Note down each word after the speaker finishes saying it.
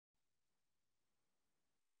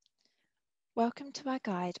Welcome to our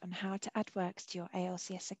guide on how to add works to your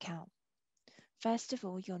ALCS account. First of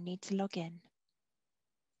all, you'll need to log in.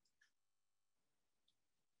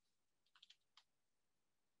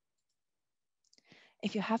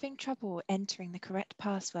 If you're having trouble entering the correct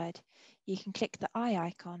password, you can click the eye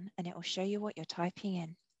icon and it will show you what you're typing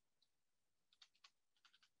in.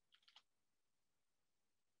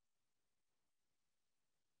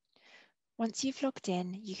 Once you've logged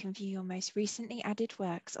in, you can view your most recently added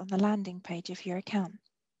works on the landing page of your account,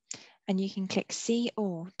 and you can click See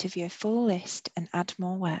All to view a full list and add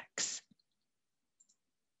more works.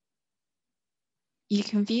 You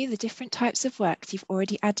can view the different types of works you've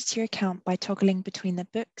already added to your account by toggling between the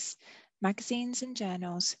books, magazines and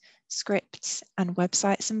journals, scripts, and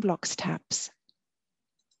websites and blogs tabs.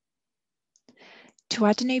 To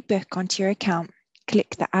add a new book onto your account,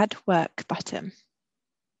 click the Add Work button.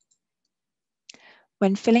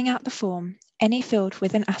 When filling out the form, any field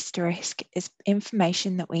with an asterisk is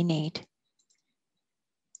information that we need.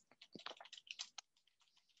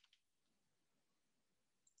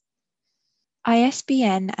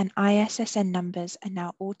 ISBN and ISSN numbers are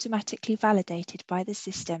now automatically validated by the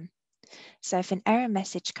system, so if an error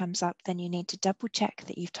message comes up, then you need to double check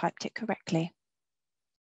that you've typed it correctly.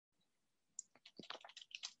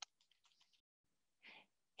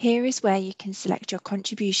 Here is where you can select your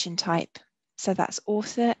contribution type, so that's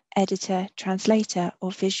author, editor, translator,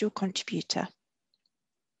 or visual contributor.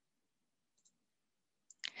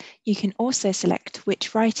 You can also select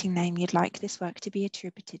which writing name you'd like this work to be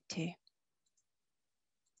attributed to.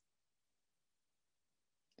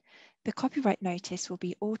 The copyright notice will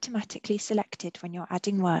be automatically selected when you're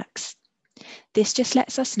adding works. This just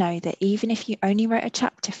lets us know that even if you only wrote a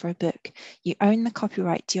chapter for a book, you own the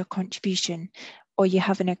copyright to your contribution, or you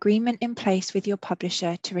have an agreement in place with your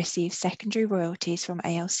publisher to receive secondary royalties from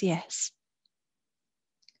ALCS.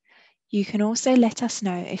 You can also let us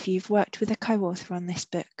know if you've worked with a co-author on this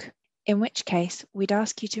book, in which case we'd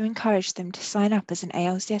ask you to encourage them to sign up as an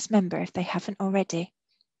ALCS member if they haven't already.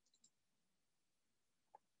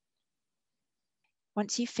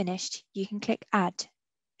 Once you've finished, you can click Add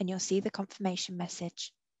and you'll see the confirmation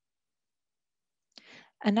message.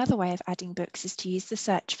 Another way of adding books is to use the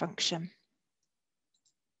search function.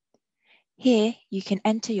 Here, you can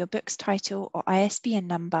enter your book's title or ISBN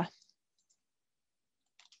number.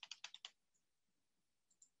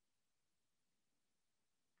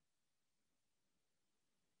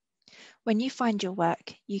 When you find your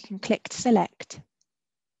work, you can click Select,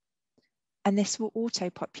 and this will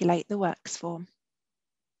auto-populate the works form.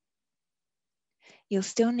 You'll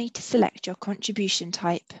still need to select your contribution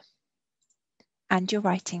type and your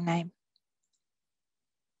writing name.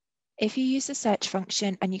 If you use the search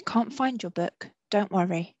function and you can't find your book, don't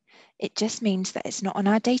worry. It just means that it's not on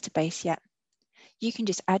our database yet. You can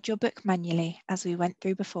just add your book manually, as we went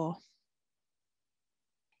through before.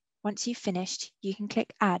 Once you've finished, you can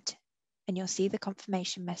click Add, and you'll see the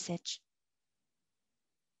confirmation message.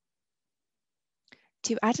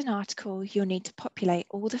 To add an article, you'll need to populate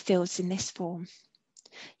all the fields in this form.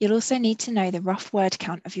 You'll also need to know the rough word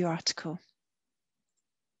count of your article.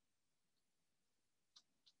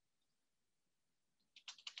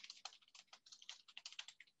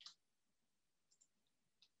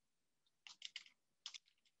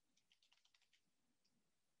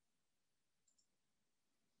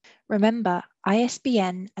 Remember,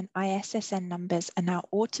 ISBN and ISSN numbers are now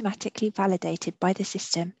automatically validated by the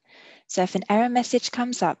system, so if an error message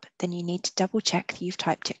comes up, then you need to double check that you've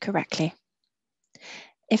typed it correctly.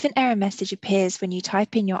 If an error message appears when you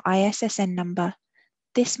type in your ISSN number,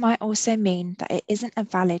 this might also mean that it isn't a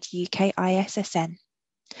valid UK ISSN.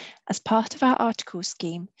 As part of our article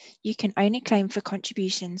scheme, you can only claim for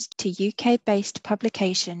contributions to UK-based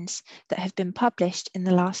publications that have been published in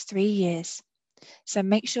the last 3 years. So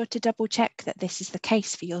make sure to double check that this is the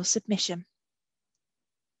case for your submission.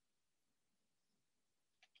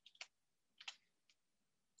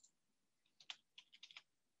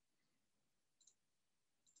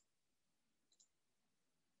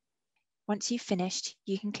 Once you've finished,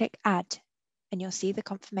 you can click Add and you'll see the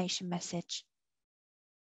confirmation message.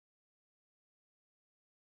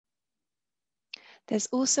 There's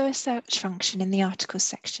also a search function in the articles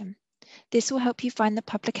section. This will help you find the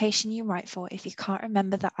publication you write for if you can't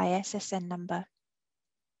remember the ISSN number.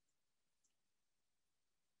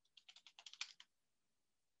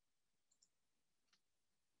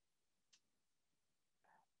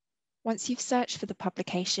 Once you've searched for the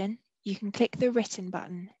publication, you can click the Written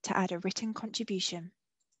button to add a written contribution.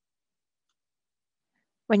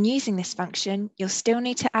 When using this function, you'll still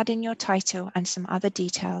need to add in your title and some other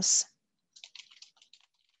details.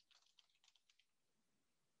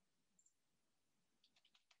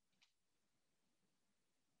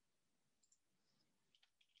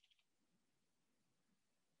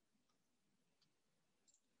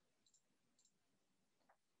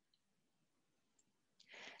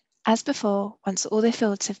 As before, once all the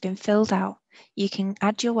fields have been filled out, you can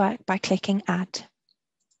add your work by clicking Add.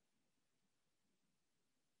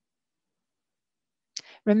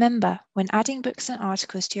 Remember, when adding books and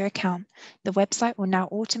articles to your account, the website will now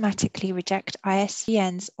automatically reject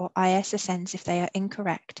ISBNs or ISSNs if they are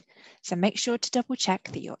incorrect, so make sure to double check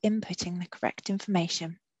that you're inputting the correct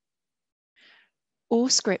information. All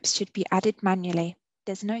scripts should be added manually.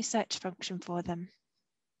 There's no search function for them.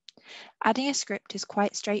 Adding a script is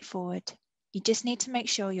quite straightforward. You just need to make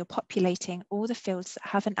sure you're populating all the fields that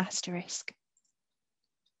have an asterisk.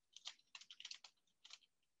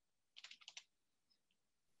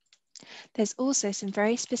 There's also some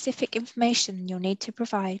very specific information you'll need to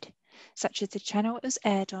provide, such as the channel it was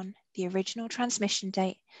aired on, the original transmission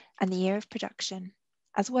date, and the year of production,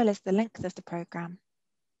 as well as the length of the programme.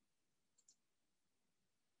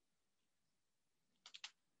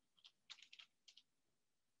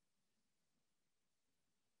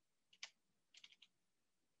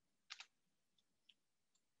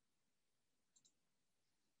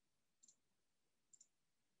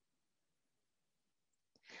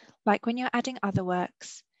 Like when you're adding other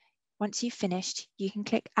works, once you've finished, you can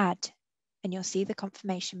click Add, and you'll see the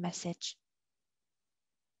confirmation message.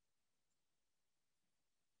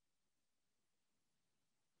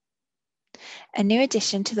 A new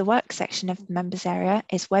addition to the work section of the members area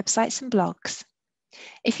is websites and blogs.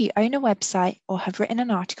 If you own a website or have written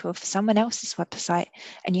an article for someone else's website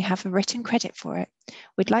and you have a written credit for it,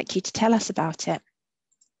 we'd like you to tell us about it.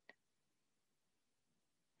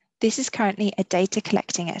 This is currently a data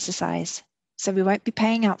collecting exercise, so we won't be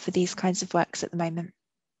paying out for these kinds of works at the moment.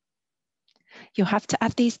 You'll have to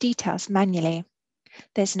add these details manually.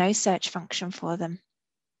 There's no search function for them.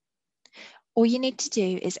 All you need to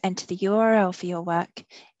do is enter the URL for your work,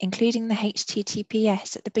 including the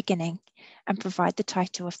HTTPS at the beginning, and provide the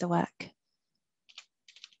title of the work.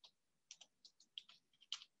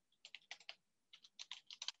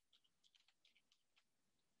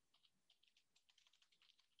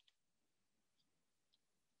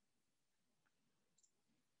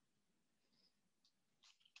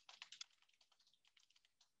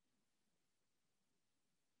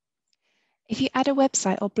 If you add a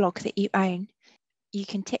website or blog that you own, you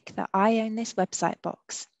can tick the I own this website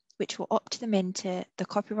box, which will opt them into the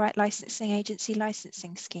Copyright Licensing Agency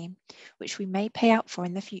licensing scheme, which we may pay out for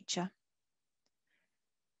in the future.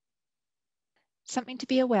 Something to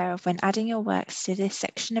be aware of when adding your works to this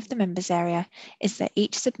section of the members area is that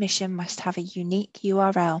each submission must have a unique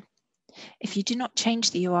URL. If you do not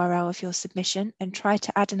change the URL of your submission and try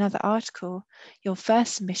to add another article, your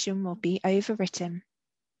first submission will be overwritten.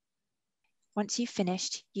 Once you've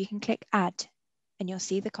finished, you can click Add, and you'll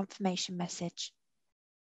see the confirmation message.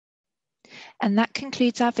 And that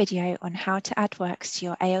concludes our video on how to add works to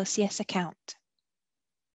your ALCS account.